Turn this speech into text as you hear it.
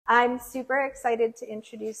I'm super excited to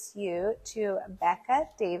introduce you to Becca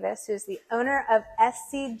Davis, who's the owner of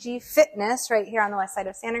SCG Fitness right here on the west side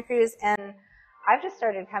of Santa Cruz. And I've just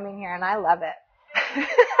started coming here and I love it.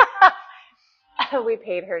 We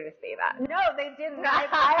paid her to say that. No, they didn't.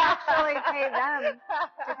 I actually paid them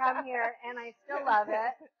to come here and I still love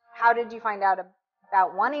it. How did you find out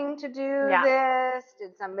about wanting to do this?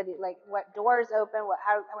 Did somebody, like, what doors open?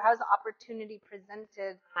 How's the opportunity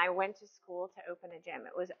presented? I went to school to open a gym.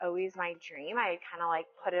 It was always my dream. I kind of like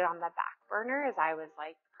put it on the back burner as I was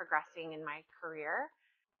like progressing in my career.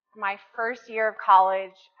 My first year of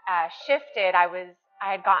college shifted. I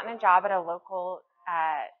had gotten a job at a local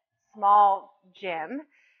small gym,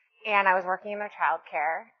 and I was working in their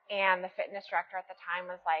childcare. And the fitness director at the time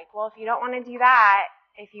was like, "Well, if you don't want to do that,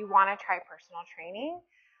 if you want to try personal training,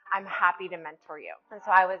 I'm happy to mentor you." And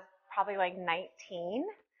so I was probably like 19.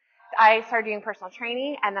 I started doing personal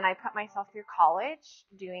training, and then I put myself through college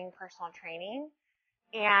doing personal training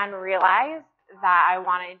and realized that I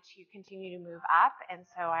wanted to continue to move up. And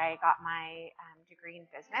so I got my degree in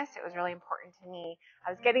business. It was really important to me.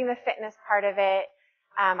 I was getting the fitness part of it.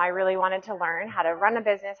 I really wanted to learn how to run a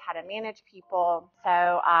business, how to manage people. So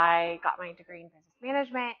I got my degree in business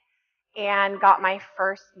management and got my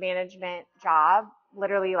first management job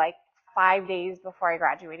literally like 5 days before I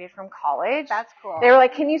graduated from college. That's cool. They were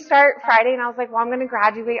like, "Can you start Friday?" And I was like, "Well, I'm going to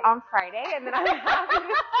graduate on Friday, and then I'm happy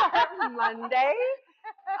to start Monday.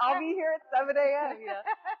 I'll be here at 7 a.m. Yeah.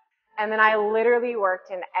 And then I literally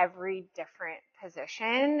worked in every different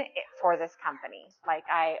position for this company. Like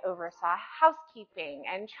I oversaw housekeeping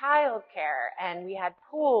and childcare, and we had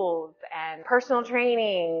pools and personal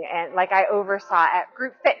training, and like I oversaw at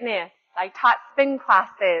group fitness. I taught spin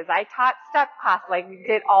classes. I taught step class. Like we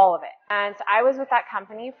did all of it. And so I was with that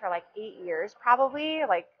company for like 8 years probably,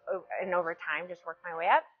 like, and over time just worked my way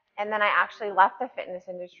up. And then I actually left the fitness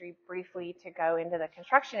industry briefly to go into the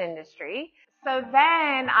construction industry. So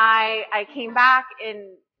then I came back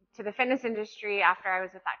into the fitness industry after I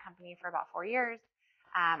was with that company for about 4 years.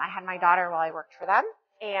 I had my daughter while I worked for them,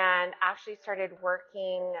 and actually started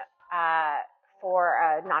working for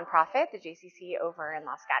a nonprofit, the JCC, over in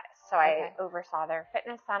Los Gatos. So I oversaw their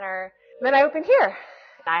fitness center. Then I opened here.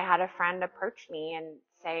 I had a friend approach me and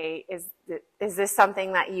say, is this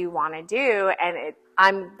something that you want to do? And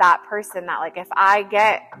I'm that person that, like, if I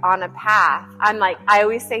get on a path, I'm like, I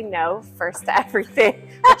always say no first to everything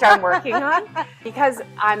which I'm working on, because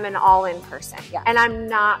I'm an all-in person. Yeah. And I'm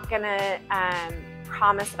not going to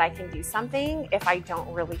promise that I can do something if I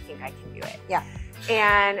don't really think I can do it. Yeah.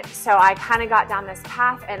 And so I kind of got down this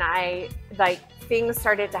path, and things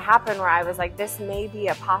started to happen where I was like, this may be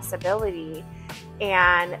a possibility.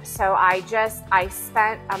 And so I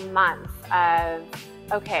spent a month of,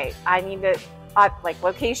 okay, I need to,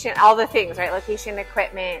 location, all the things, right? Location,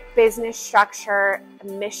 equipment, business structure,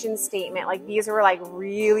 mission statement. Like these were like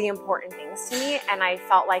really important things to me. And I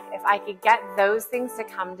felt like if I could get those things to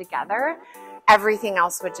come together, everything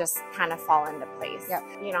else would just kind of fall into place. Yep.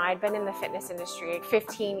 You know, I'd been in the fitness industry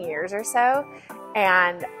 15 years or so,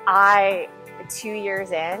 and 2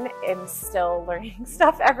 years in, am still learning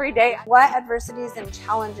stuff every day. What adversities and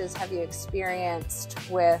challenges have you experienced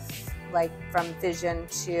with, like, from vision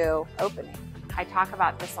to opening? I talk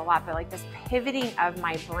about this a lot, but like this pivoting of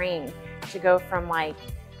my brain to go from like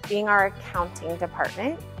being our accounting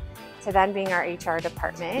department to then being our HR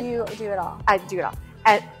department. You do it all. I do it all.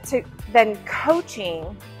 And to then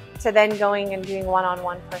coaching, to then going and doing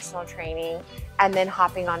one-on-one personal training, and then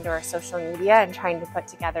hopping onto our social media and trying to put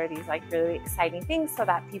together these like really exciting things so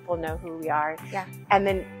that people know who we are. Yeah. And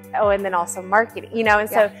then, and then also marketing, you know, and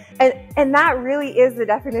so, and that really is the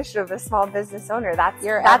definition of a small business owner. That's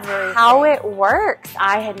how it works.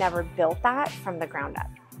 I had never built that from the ground up.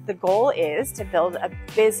 The goal is to build a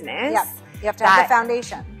business. Yep. You have to have the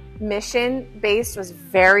foundation. Mission-based was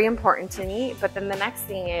very important to me, but then the next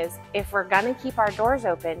thing is, if we're going to keep our doors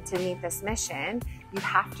open to meet this mission, you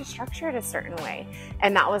have to structure it a certain way.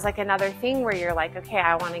 And that was like another thing where you're like, okay,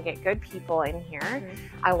 I want to get good people in here.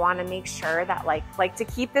 Mm-hmm. I want to make sure that like to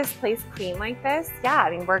keep this place clean like this. Yeah,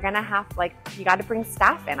 I mean, we're going to have, like, you got to bring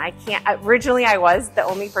staff in. I can't, originally I was the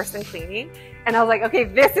only person cleaning, and I was like, okay,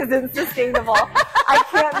 this isn't sustainable. I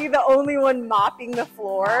can't be the only one mopping the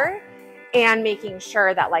floor and making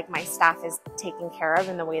sure that like my staff is taken care of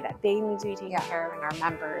in the way that they need to be taken care of, and our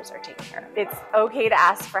members are taken care of. It's okay to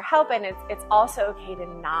ask for help, and it's also okay to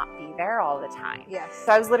not be there all the time. Yes.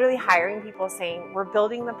 So I was literally hiring people saying, we're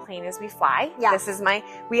building the plane as we fly. Yeah. This is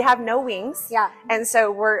we have no wings. Yeah. And so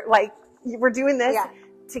we're doing this. Yeah.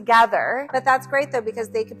 together. But that's great though, because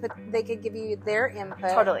they could give you their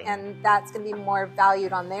input. Totally. And that's going to be more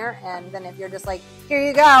valued on their end than if you're just like, here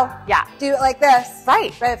you go. Yeah. Do it like this.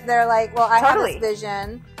 Right. But if they're like, well, I Totally. have this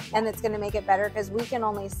vision and it's going to make it better, because we can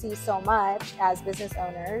only see so much as business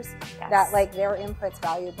owners, that like their input's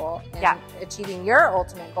valuable in achieving your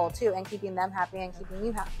ultimate goal too, and keeping them happy and keeping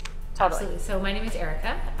you happy. Totally. Absolutely. So my name is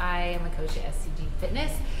Erica. I am a coach at SCG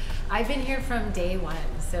Fitness. I've been here from day one.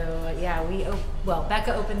 So yeah,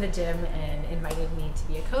 Becca opened the gym and invited me to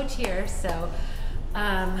be a coach here. So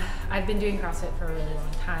I've been doing CrossFit for a really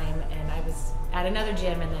long time, and I was at another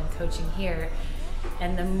gym and then coaching here.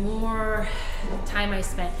 And the more time I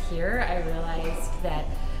spent here, I realized that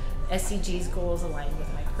SCG's goals aligned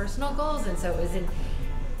with my personal goals, and so it was an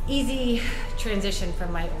easy transition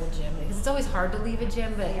from my old gym, because it's always hard to leave a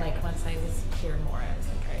gym, but like once I was here more, I was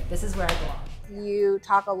like, all right, this is where I belong. You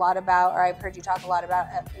talk a lot about, or I've heard you talk a lot about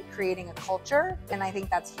creating a culture, and I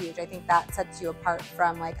think that's huge. I think that sets you apart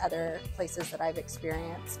from like other places that I've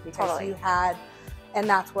experienced, because you had, and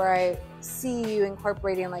that's where I see you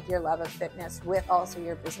incorporating like your love of fitness with also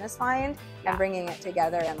your business mind and bringing it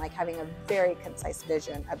together, and like having a very concise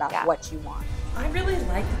vision about what you want. I really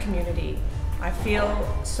like the community. I feel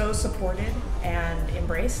so supported and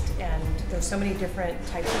embraced, and there's so many different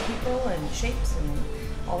types of people and shapes and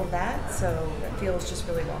all of that, so it feels just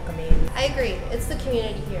really welcoming. I agree. It's the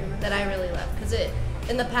community here that I really love, because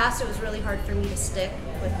in the past it was really hard for me to stick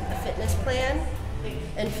with a fitness plan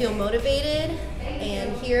and feel motivated,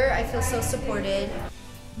 and here I feel so supported.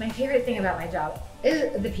 My favorite thing about my job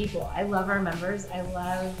is the people. I love our members. I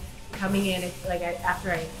love coming in. It's like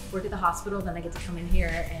after I work at the hospital, then I get to come in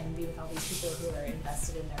here and be with all these people who are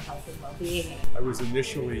invested in their health and well-being. I was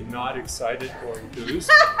initially not excited or enthused.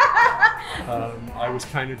 I was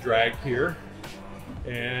kind of dragged here,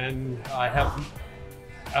 and I have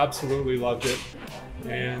absolutely loved it.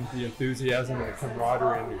 And the enthusiasm and the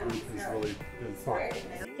camaraderie in the group has really been fun.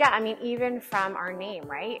 Yeah, I mean, even from our name,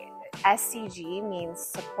 right? SCG means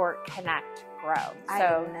support, connect, grow. I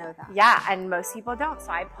didn't know that. Yeah, and most people don't. So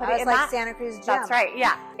I put it in like that. Santa Cruz Gym. That's right.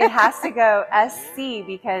 Yeah, it has to go SC,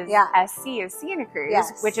 because SC is Santa Cruz,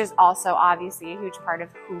 which is also obviously a huge part of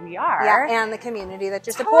who we are. Yeah, and the community that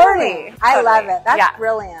you're supporting. I love it. That's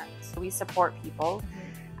brilliant. We support people.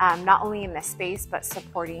 Not only in this space, but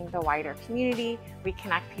supporting the wider community. We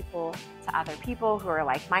connect people to other people who are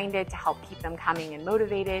like-minded to help keep them coming and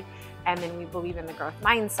motivated. And then we believe in the growth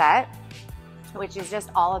mindset, which is just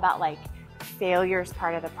all about like failure is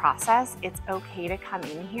part of the process. It's okay to come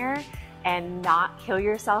in here and not kill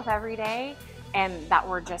yourself every day, and that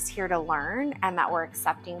we're just here to learn, and that we're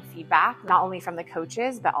accepting feedback, not only from the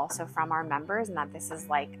coaches, but also from our members, and that this is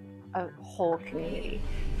like a whole community.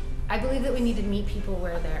 I believe that we need to meet people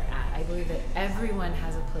where they're at. I believe that everyone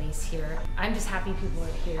has a place here. I'm just happy people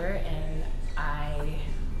are here, and I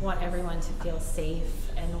want everyone to feel safe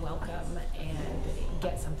and welcome and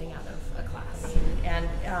get something out of a class. And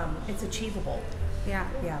it's achievable. Yeah.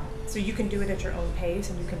 So you can do it at your own pace,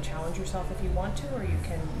 and you can challenge yourself if you want to, or you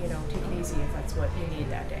can, take it easy if that's what you need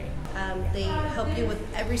that day. They help you with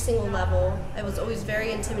every single level. I was always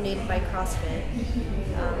very intimidated by CrossFit.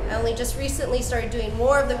 I only just recently started doing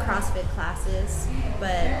more of the CrossFit classes,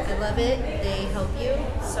 but I love it. They help you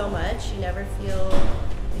so much. You never feel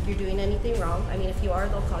like you're doing anything wrong. I mean, if you are,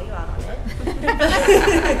 they'll call you out on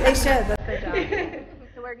it. They should. That's their job.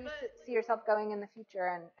 So where do you see yourself going in the future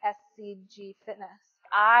in SCG Fitness?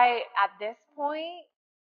 I, at this point,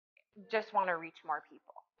 just want to reach more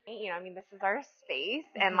people. This is our space,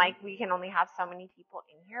 and like we can only have so many people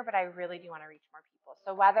in here, but I really do want to reach more people.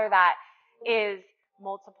 So whether that is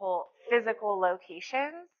multiple physical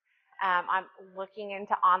locations, I'm looking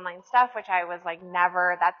into online stuff, which I was like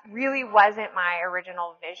that really wasn't my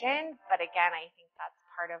original vision. But again, I think that's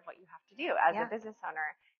part of what you have to do as a business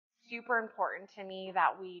owner. Super important to me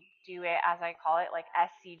that we do it, as I call it, like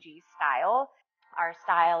SCG style. Our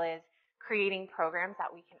style is creating programs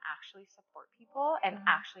that we can actually support people and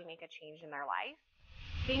actually make a change in their life.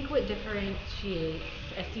 I think what differentiates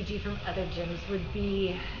SCG from other gyms would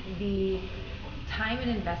be the time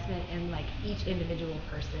and investment in like each individual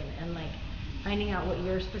person, and like finding out what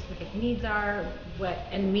your specific needs are,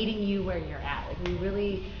 and meeting you where you're at. Like we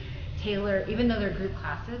really tailor, even though they're group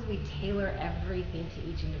classes, we tailor everything to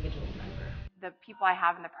each individual member. The people I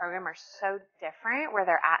have in the program are so different where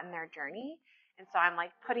they're at in their journey. And so I'm like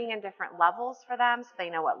putting in different levels for them so they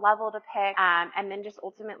know what level to pick, and then just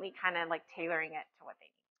ultimately kind of like tailoring it to what they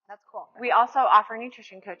need. That's cool. We also offer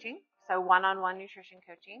nutrition coaching, so one-on-one nutrition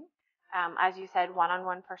coaching. As you said,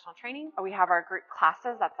 one-on-one personal training. We have our group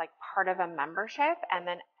classes that's like part of a membership, and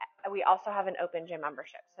then We also have an open gym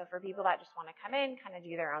membership. So for people that just want to come in, kind of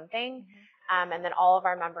do their own thing. And then all of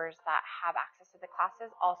our members that have access to the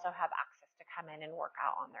classes also have access to come in and work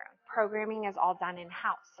out on their own. Programming is all done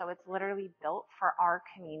in-house. So it's literally built for our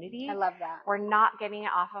community. I love that. We're not getting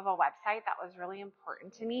it off of a website. That was really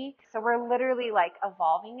important to me. So we're literally like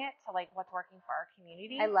evolving it to like what's working for our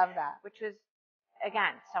community. I love that. Which was,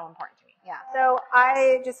 again, so important to me. Yeah. So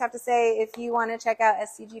I just have to say, if you want to check out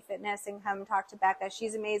SCG Fitness and come talk to Becca,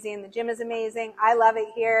 she's amazing. The gym is amazing. I love it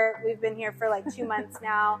here. We've been here for like 2 months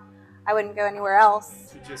now. I wouldn't go anywhere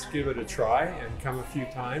else. So just give it a try and come a few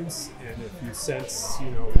times. And if you sense, you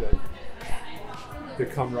know, the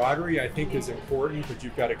camaraderie, I think, is important, but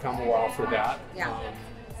you've got to come a while for that. Yeah.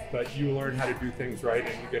 But you learn how to do things right,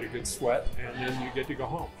 and you get a good sweat, and then you get to go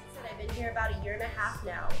home. I've been here about 1.5 years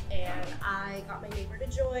now, and I got my neighbor to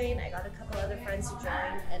join. I got a couple other friends to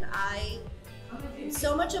join, and I'm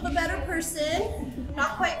so much of a better person.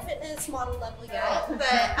 Not quite fitness model level yet,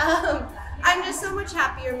 but I'm just so much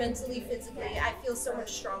happier mentally, physically. I feel so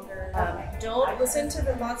much stronger. Don't listen to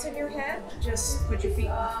the thoughts in your head. Just put your feet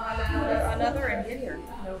in front of another and get here.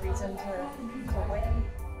 No reason to wait.